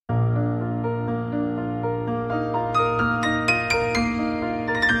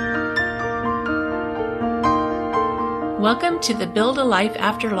Welcome to the Build a Life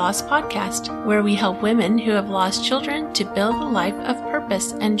After Loss podcast, where we help women who have lost children to build a life of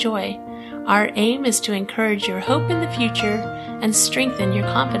purpose and joy. Our aim is to encourage your hope in the future and strengthen your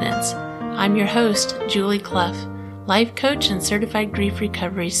confidence. I'm your host, Julie Clough, life coach and certified grief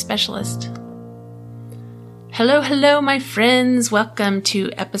recovery specialist. Hello, my friends. Welcome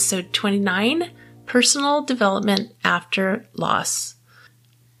to episode 29, Personal Development After Loss.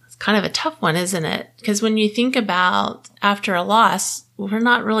 Kind of a tough one, isn't it? Because when you think about after a loss, we're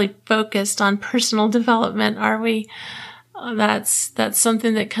not really focused on personal development, are we? That's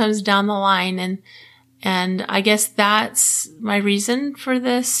something that comes down the line. And I guess that's my reason for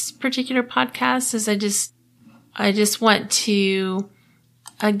this particular podcast is I just want to,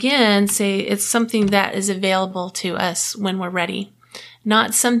 again, say it's something that is available to us when we're ready.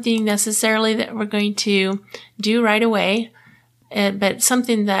 Not something necessarily that we're going to do right away, but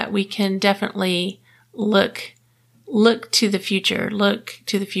something that we can definitely look to the future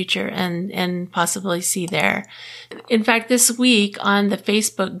and possibly see there. In fact, this week on the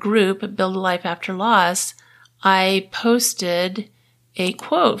Facebook group, Build a Life After Loss, I posted a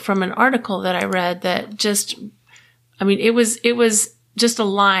quote from an article that I read that it was just a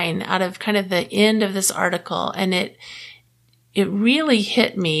line out of kind of the end of this article, and it really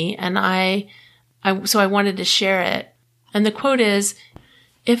hit me, and so I wanted to share it. And the quote is,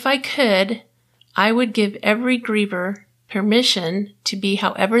 "If I could, I would give every griever permission to be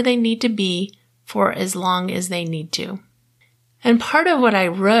however they need to be for as long as they need to." And part of what I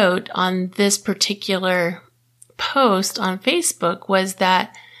wrote on this particular post on Facebook was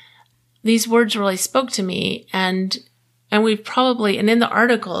that these words really spoke to me. And in the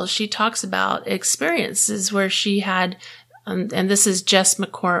article, she talks about experiences where she had, and this is Jess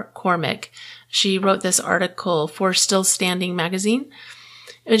McCormick. She wrote this article for Still Standing magazine,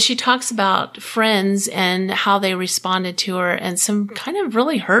 and she talks about friends and how they responded to her and some kind of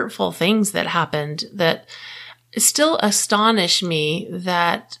really hurtful things that happened that still astonish me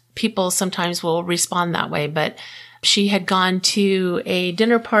that people sometimes will respond that way. But she had gone to a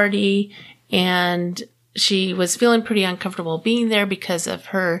dinner party and she was feeling pretty uncomfortable being there because of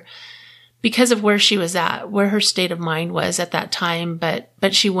where she was at, where her state of mind was at that time, but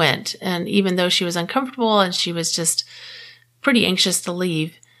she went. And even though she was uncomfortable and she was just pretty anxious to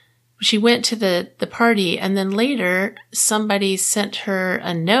leave, she went to the party. And then later somebody sent her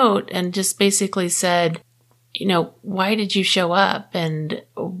a note and just basically said, why did you show up? And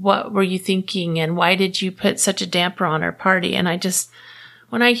what were you thinking? And why did you put such a damper on our party? And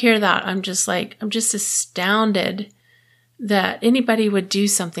when I hear that, I'm just astounded that anybody would do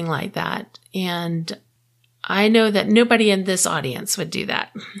something like that. And I know that nobody in this audience would do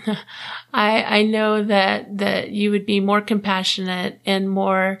that. I know that you would be more compassionate and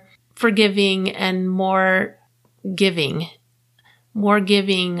more forgiving and more giving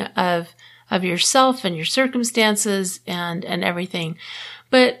of yourself and your circumstances and everything.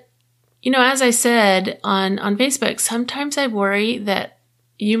 But, as I said on Facebook, sometimes I worry that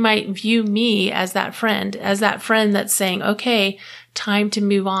you might view me as that friend that's saying, okay, time to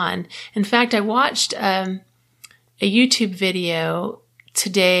move on. In fact, I watched a YouTube video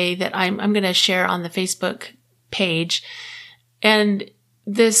today that I'm going to share on the Facebook page. And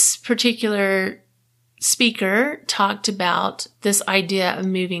this particular speaker talked about this idea of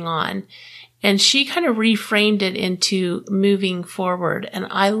moving on. And she kind of reframed it into moving forward. And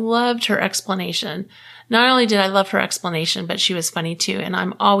I loved her explanation. Not only did I love her explanation, but she was funny too. And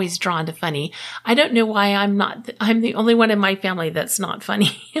I'm always drawn to funny. I don't know why I'm the only one in my family that's not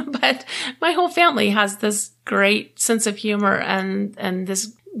funny, but my whole family has this great sense of humor and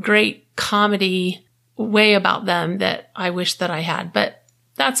this great comedy way about them that I wish that I had. But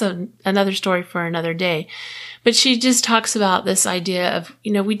that's another story for another day. But she just talks about this idea of,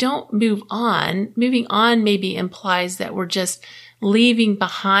 we don't move on. Moving on maybe implies that we're just leaving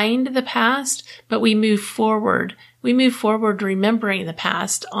behind the past, but we move forward. We move forward remembering the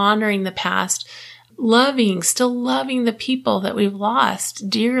past, honoring the past, still loving the people that we've lost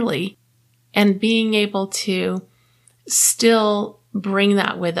dearly, and being able to still bring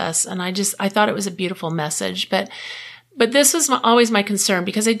that with us. And I thought it was a beautiful message. But this was always my concern,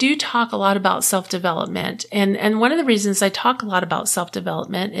 because I do talk a lot about self-development. And one of the reasons I talk a lot about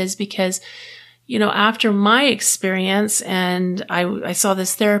self-development is because after my experience, and I saw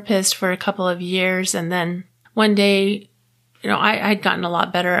this therapist for a couple of years, and then one day, I'd gotten a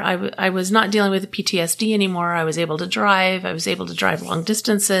lot better. I was not dealing with the PTSD anymore. I was able to drive. I was able to drive long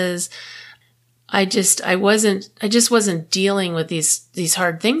distances. I just wasn't dealing with these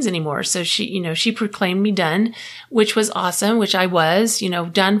hard things anymore. So she proclaimed me done, which was awesome, which I was,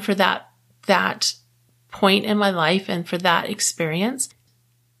 done for that point in my life and for that experience.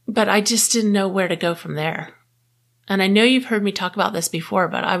 But I just didn't know where to go from there. And I know you've heard me talk about this before,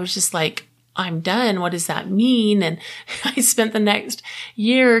 but I was just like, I'm done. What does that mean? And I spent the next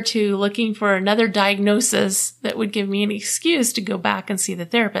year or two looking for another diagnosis that would give me an excuse to go back and see the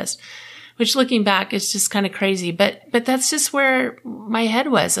therapist, which looking back is just kind of crazy. But that's just where my head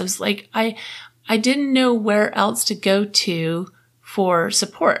was. I was like, I didn't know where else to go to for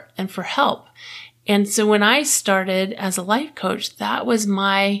support and for help. And so when I started as a life coach, that was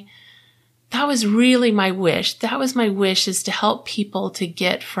really my wish. That was my wish, is to help people to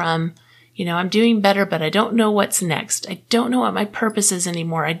get from, I'm doing better, but I don't know what's next. I don't know what my purpose is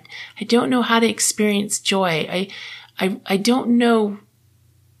anymore. I don't know how to experience joy. I don't know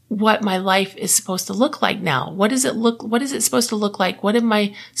what my life is supposed to look like now. What is it supposed to look like? What am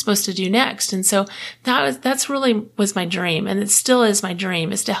I supposed to do next? And so that's really was my dream. And it still is my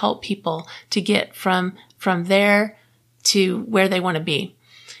dream, is to help people to get from there to where they want to be.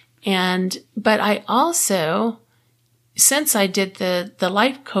 But I also, since I did the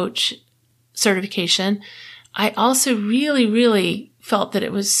life coach certification, I also really, really felt that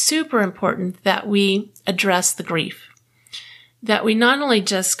it was super important that we address the grief. That we not only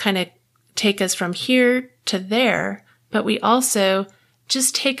just kind of take us from here to there, but we also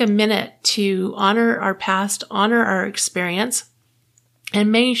just take a minute to honor our past, honor our experience,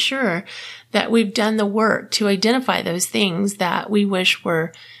 and make sure that we've done the work to identify those things that we wish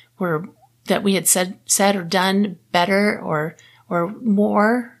were that we had said or done better or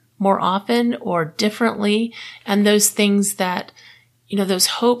more often or differently. And those things that, those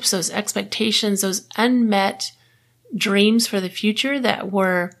hopes, those expectations, those unmet dreams for the future that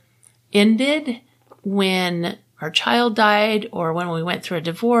were ended when our child died, or when we went through a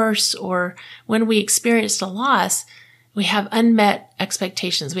divorce, or when we experienced a loss, we have unmet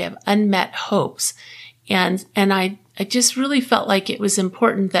expectations. We have unmet hopes. And I just really felt like it was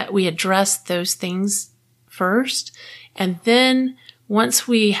important that we address those things first. And then once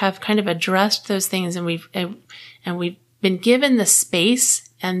we have kind of addressed those things and we've been given the space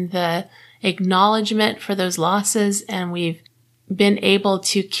and the acknowledgement for those losses, and we've been able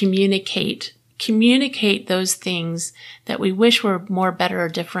to communicate those things that we wish were more, better, or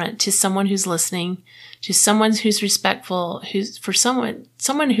different to someone who's listening, to someone who's respectful,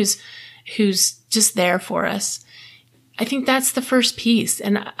 someone who's just there for us. I think that's the first piece.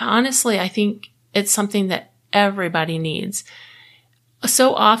 And honestly, I think it's something that everybody needs.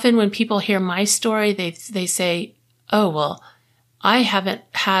 So often when people hear my story, they say, oh, well, I haven't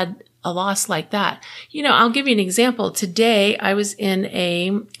had a loss like that. I'll give you an example. Today, I was in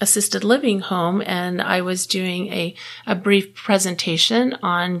a assisted living home, and I was doing a brief presentation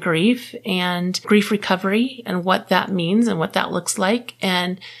on grief and grief recovery and what that means and what that looks like.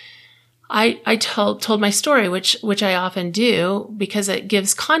 And I told my story, which I often do because it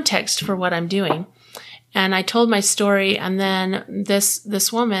gives context for what I'm doing. And I told my story, and then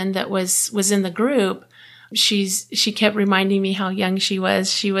this woman that was in the group, she kept reminding me how young she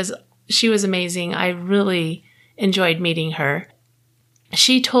was. She was amazing. I really enjoyed meeting her.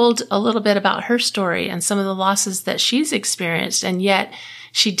 She told a little bit about her story and some of the losses that she's experienced, and yet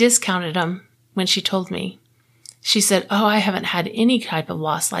she discounted them when she told me. She said, oh, I haven't had any type of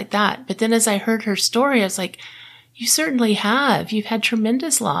loss like that. But then as I heard her story, I was like, you certainly have. You've had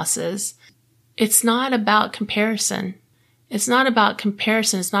tremendous losses. It's not about comparison. It's not about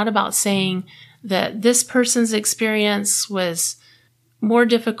comparison. It's not about saying that this person's experience was more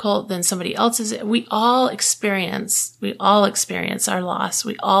difficult than somebody else's. We all experience our loss.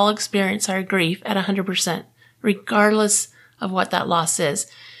 We all experience our grief at 100%, regardless of what that loss is.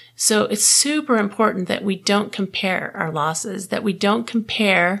 So it's super important that we don't compare our losses, that we don't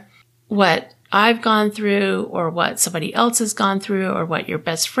compare what I've gone through or what somebody else has gone through or what your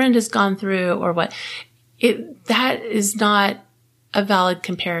best friend has gone through or that is not a valid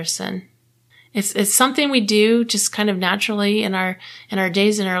comparison. It's something we do just kind of naturally in our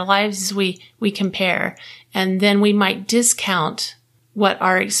days, in our lives, is we compare, and then we might discount what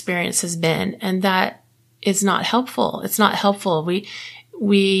our experience has been. And that is not helpful. It's not helpful.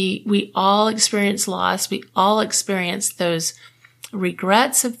 We all experience loss. We all experience those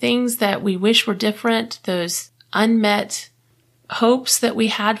regrets of things that we wish were different, those unmet hopes that we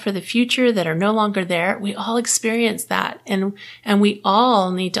had for the future that are no longer there. We all experience that. And we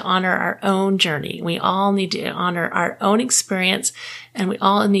all need to honor our own journey. We all need to honor our own experience, and we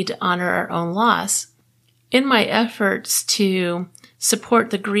all need to honor our own loss. In my efforts to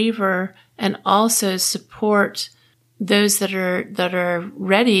support the griever and also support those that are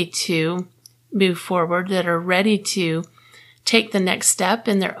ready to move forward, that are ready to take the next step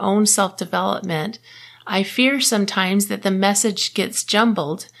in their own self-development, I fear sometimes that the message gets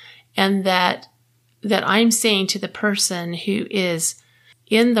jumbled, and that I'm saying to the person who is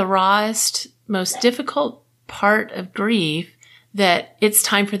in the rawest, most difficult part of grief that it's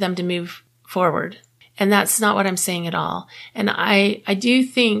time for them to move forward. And that's not what I'm saying at all. And I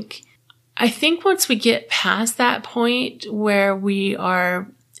think once we get past that point where we are,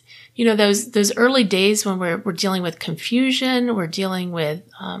 those early days when we're dealing with confusion, we're dealing with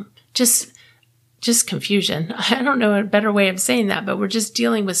just confusion. I don't know a better way of saying that, but we're just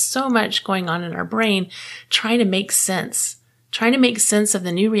dealing with so much going on in our brain, trying to make sense of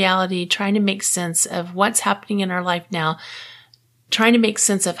the new reality, trying to make sense of what's happening in our life now, trying to make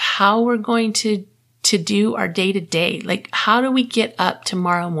sense of how we're going to do our day to day. Like, how do we get up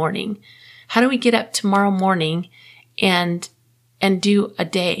tomorrow morning? How do we get up tomorrow morning and do a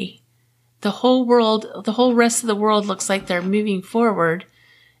day? The whole rest of the world looks like they're moving forward,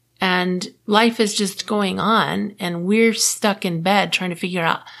 and life is just going on, and we're stuck in bed trying to figure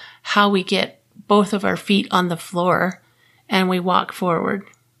out how we get both of our feet on the floor and we walk forward.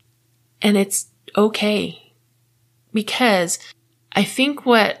 And it's okay, because I think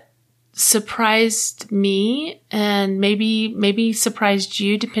what surprised me, and maybe surprised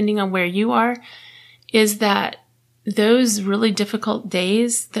you, depending on where you are, is that those really difficult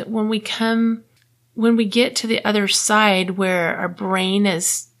days, that when we get to the other side where our brain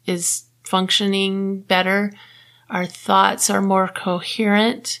is functioning better, our thoughts are more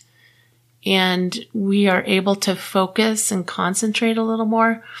coherent, and we are able to focus and concentrate a little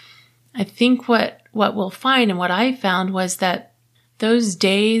more. I think what we'll find, and what I found, was that those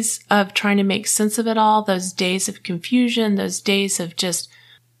days of trying to make sense of it all, those days of confusion, those days of just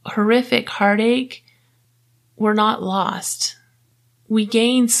horrific heartache, were not lost. We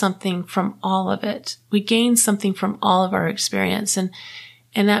gained something from all of it. We gained something from all of our experience. And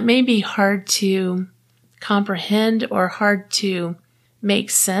that may be hard to comprehend or hard to make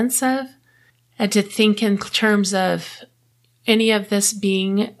sense of, and to think in terms of any of this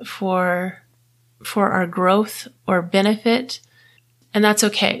being for our growth or benefit. And that's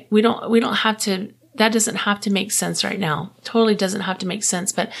okay. We don't have to, that doesn't have to make sense right now. Totally doesn't have to make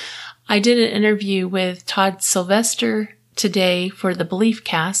sense. But I did an interview with Todd Sylvester today for the Belief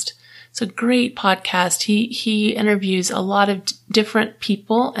Cast. It's a great podcast. He interviews a lot of different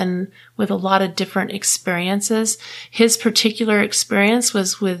people and with a lot of different experiences. His particular experience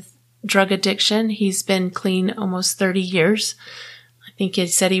was with drug addiction. He's been clean almost 30 years. I think he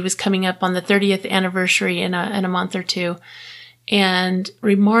said he was coming up on the 30th anniversary in a month or two. And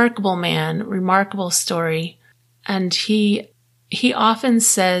remarkable man, remarkable story. And he often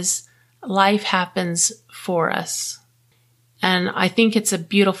says life happens for us. And I think it's a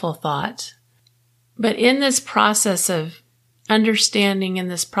beautiful thought. But in this process of understanding, in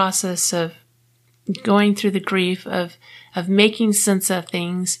this process of going through the grief, of making sense of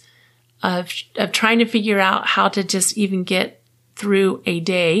things, of trying to figure out how to just even get through a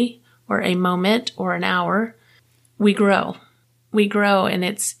day or a moment or an hour, we grow. We grow, and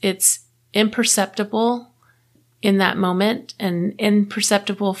it's imperceptible in that moment and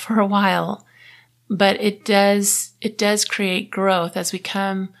imperceptible for a while. But it does create growth as we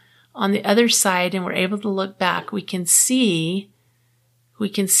come on the other side and we're able to look back. We can see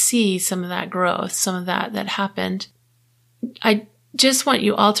some of that growth, some of that happened. I just want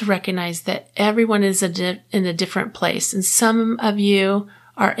you all to recognize that everyone is in a different place. And some of you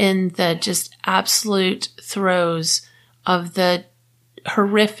are in the just absolute throes of the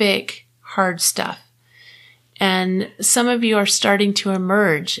horrific, hard stuff. And some of you are starting to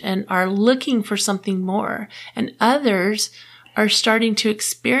emerge and are looking for something more. And others are starting to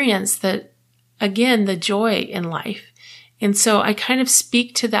experience the joy in life. And so I kind of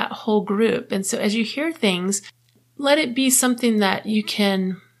speak to that whole group. And so as you hear things, let it be something that you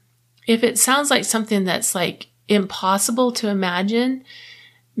can, if it sounds like something that's like impossible to imagine,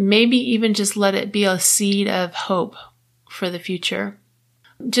 maybe even just let it be a seed of hope for the future.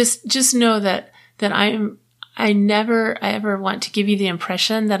 Just know that I never ever want to give you the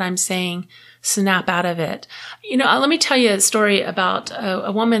impression that I'm saying snap out of it. Let me tell you a story about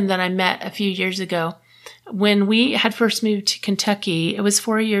a woman that I met a few years ago. When we had first moved to Kentucky, it was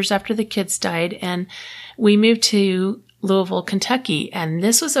 4 years after the kids died, and we moved to Louisville, Kentucky. And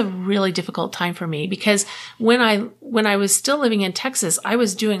this was a really difficult time for me because when I was still living in Texas, I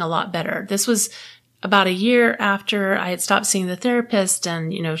was doing a lot better. This was about a year after I had stopped seeing the therapist,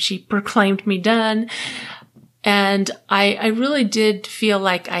 and, she proclaimed me done. And I really did feel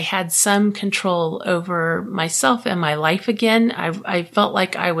like I had some control over myself and my life again. I felt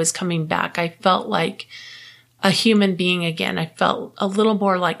like I was coming back. I felt like a human being again. I felt a little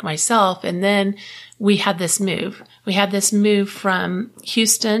more like myself. And then we had this move. We had this move from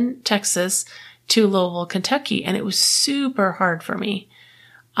Houston, Texas to Louisville, Kentucky. And it was super hard for me.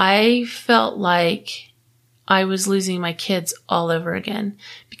 I felt like I was losing my kids all over again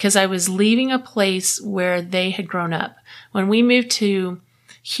because I was leaving a place where they had grown up. When we moved to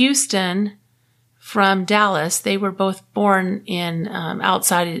Houston from Dallas, they were both born in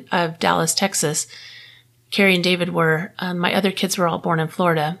outside of Dallas, Texas. Carrie and David were. My other kids were all born in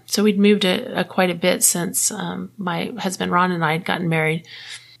Florida. So we'd moved quite a bit since my husband Ron and I had gotten married.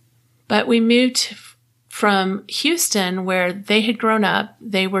 But we moved from Houston, where they had grown up.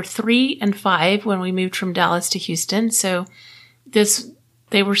 They were 3 and 5 when we moved from Dallas to Houston. So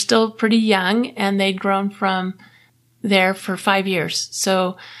they were still pretty young, and they'd grown from there for 5 years.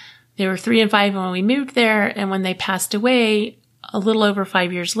 So they were 3 and 5 when we moved there. And when they passed away, a little over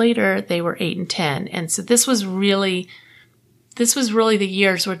 5 years later, they were 8 and 10. And so this was really the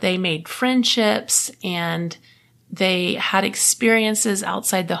years where they made friendships and they had experiences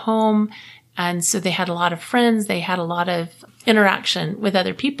outside the home. And so they had a lot of friends. They had a lot of interaction with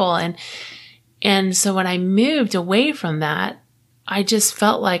other people. And so when I moved away from that, I just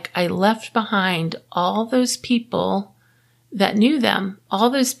felt like I left behind all those people that knew them, all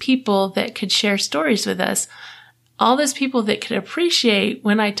those people that could share stories with us, all those people that could appreciate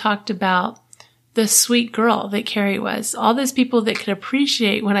when I talked about the sweet girl that Carrie was, all those people that could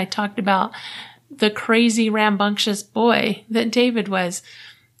appreciate when I talked about the crazy rambunctious boy that David was,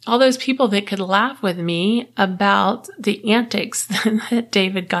 all those people that could laugh with me about the antics that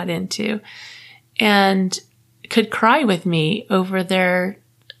David got into and could cry with me over their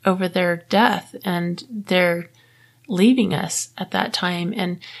death and their leaving us at that time.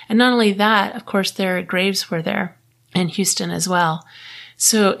 And not only that, of course, their graves were there in Houston as well.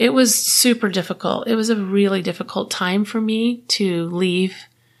 So it was super difficult. It was a really difficult time for me to leave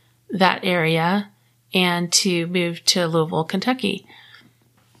that area and to move to Louisville, Kentucky.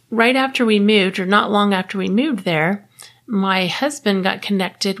 Right after we moved, or not long after we moved there, my husband got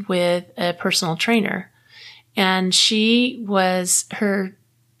connected with a personal trainer. And she was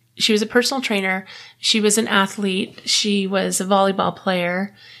a personal trainer. She was an athlete. She was a volleyball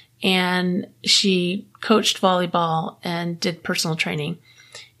player, and she coached volleyball and did personal training.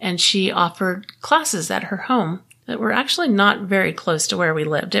 And she offered classes at her home that were actually not very close to where we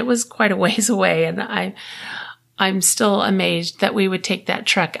lived. It was quite a ways away. And I'm still amazed that we would take that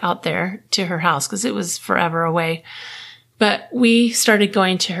truck out there to her house because it was forever away. But we started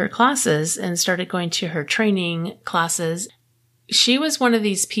going to her classes and started going to her training classes. She was one of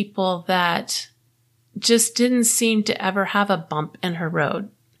these people that just didn't seem to ever have a bump in her road.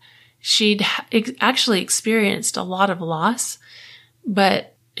 She'd actually experienced a lot of loss,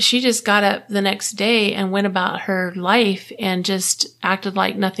 but she just got up the next day and went about her life and just acted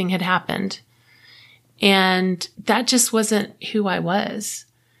like nothing had happened. And that just wasn't who I was.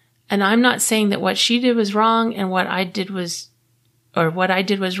 And I'm not saying that what she did was wrong and what I did was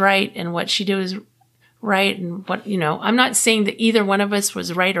right and what she did was right. And I'm not saying that either one of us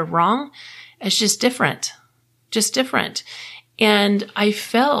was right or wrong. It's just different. And I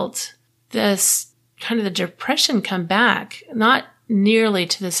felt this kind of the depression come back, not nearly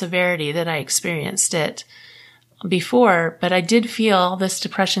to the severity that I experienced it before, but I did feel this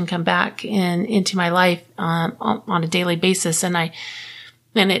depression come back into my life on a daily basis. And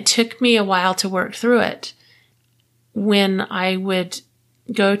it took me a while to work through it. When I would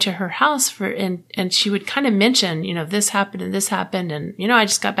go to her house and she would kind of mention, this happened and this happened. And, I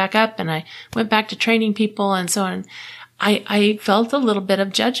just got back up and I went back to training people and so on. I felt a little bit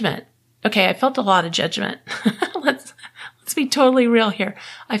of judgment. Okay. I felt a lot of judgment. Let's be totally real here.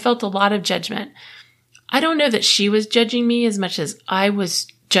 I felt a lot of judgment. I don't know that she was judging me as much as I was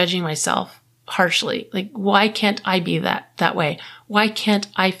judging myself harshly. Like, why can't I be that way? Why can't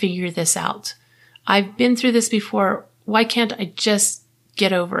I figure this out? I've been through this before. Why can't I just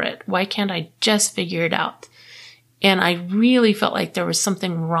get over it? Why can't I just figure it out? And I really felt like there was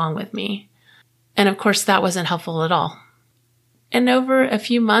something wrong with me. And of course, that wasn't helpful at all. And over a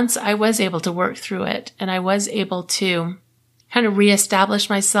few months, I was able to work through it. And I was able to kind of reestablish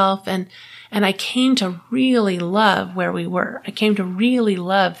myself. And I came to really love where we were. I came to really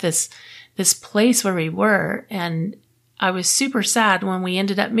love this place where we were. And I was super sad when we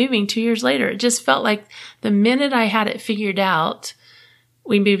ended up moving 2 years later. It just felt like the minute I had it figured out,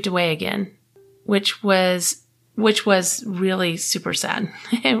 we moved away again, which was really super sad.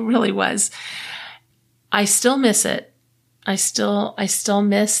 It really was. I still miss it. I still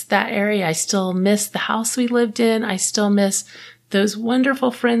miss that area. I still miss the house we lived in. I still miss those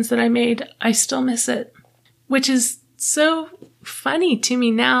wonderful friends that I made. I still miss it. which is so funny to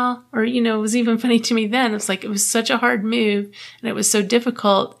me now, or, it was even funny to me then. It's like, it was such a hard move and it was so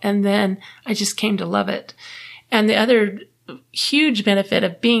difficult. And then I just came to love it. And the other huge benefit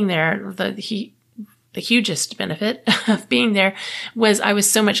of being there, the hugest benefit of being there was I was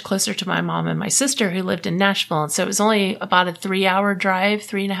so much closer to my mom and my sister who lived in Nashville. And so it was only about a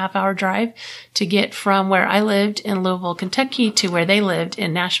 3.5 hour drive to get from where I lived in Louisville, Kentucky to where they lived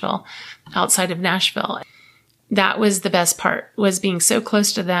in Nashville, outside of Nashville. That was the best part, was being so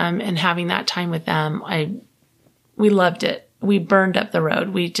close to them and having that time with them. We loved it. We burned up the road.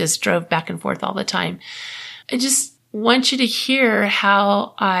 We just drove back and forth all the time. I just want you to hear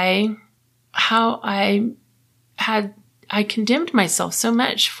how I condemned myself so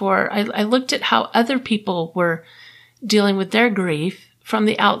much I looked at how other people were dealing with their grief from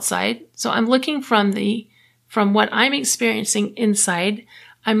the outside. So I'm looking from what I'm experiencing inside.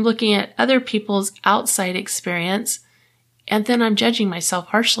 I'm looking at other people's outside experience, and then I'm judging myself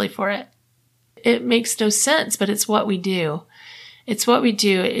harshly for it. It makes no sense, but it's what we do. It's what we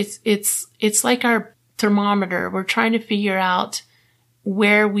do. It's like our thermometer. We're trying to figure out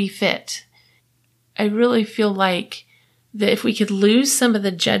where we fit. I really feel like that if we could lose some of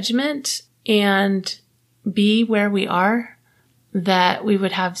the judgment and be where we are, that we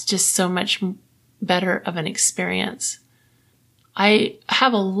would have just so much better of an experience. I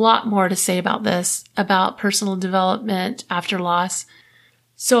have a lot more to say about this, about personal development after loss.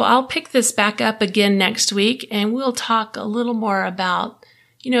 So I'll pick this back up again next week, and we'll talk a little more about,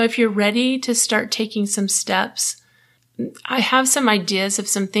 if you're ready to start taking some steps. I have some ideas of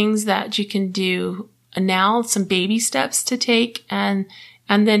some things that you can do now, some baby steps to take, and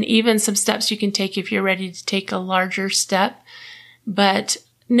then even some steps you can take if you're ready to take a larger step. But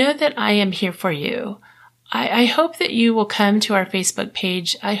know that I am here for you. I hope that you will come to our Facebook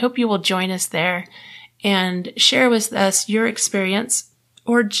page. I hope you will join us there and share with us your experience,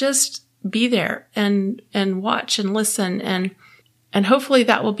 or just be there and watch and listen. And hopefully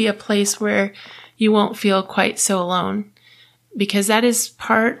that will be a place where you won't feel quite so alone, because that is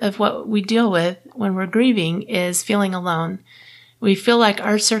part of what we deal with when we're grieving, is feeling alone. We feel like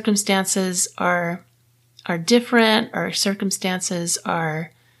our circumstances are different, our circumstances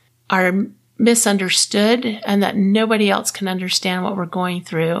are misunderstood, and that nobody else can understand what we're going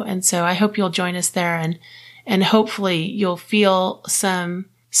through. And so I hope you'll join us there, and hopefully you'll feel some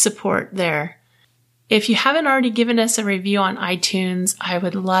support there. If you haven't already given us a review on iTunes, I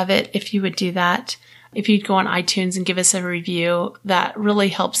would love it if you would do that. If you'd go on iTunes and give us a review, that really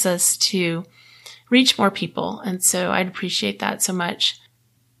helps us to reach more people. And so I'd appreciate that so much.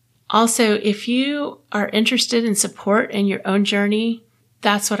 Also, if you are interested in support in your own journey,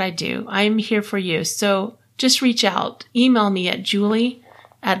 that's what I do. I'm here for you. So just reach out. Email me at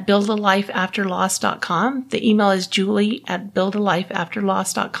julie@buildalifeafterloss.com. The email is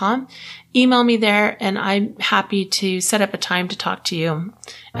julie@buildalifeafterloss.com. Email me there, and I'm happy to set up a time to talk to you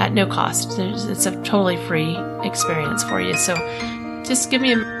at no cost. It's a totally free experience for you. So just give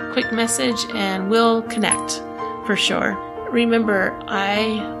me a quick message and we'll connect for sure. Remember,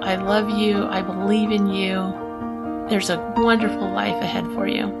 I love you. I believe in you. There's a wonderful life ahead for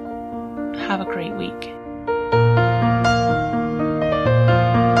you. Have a great week.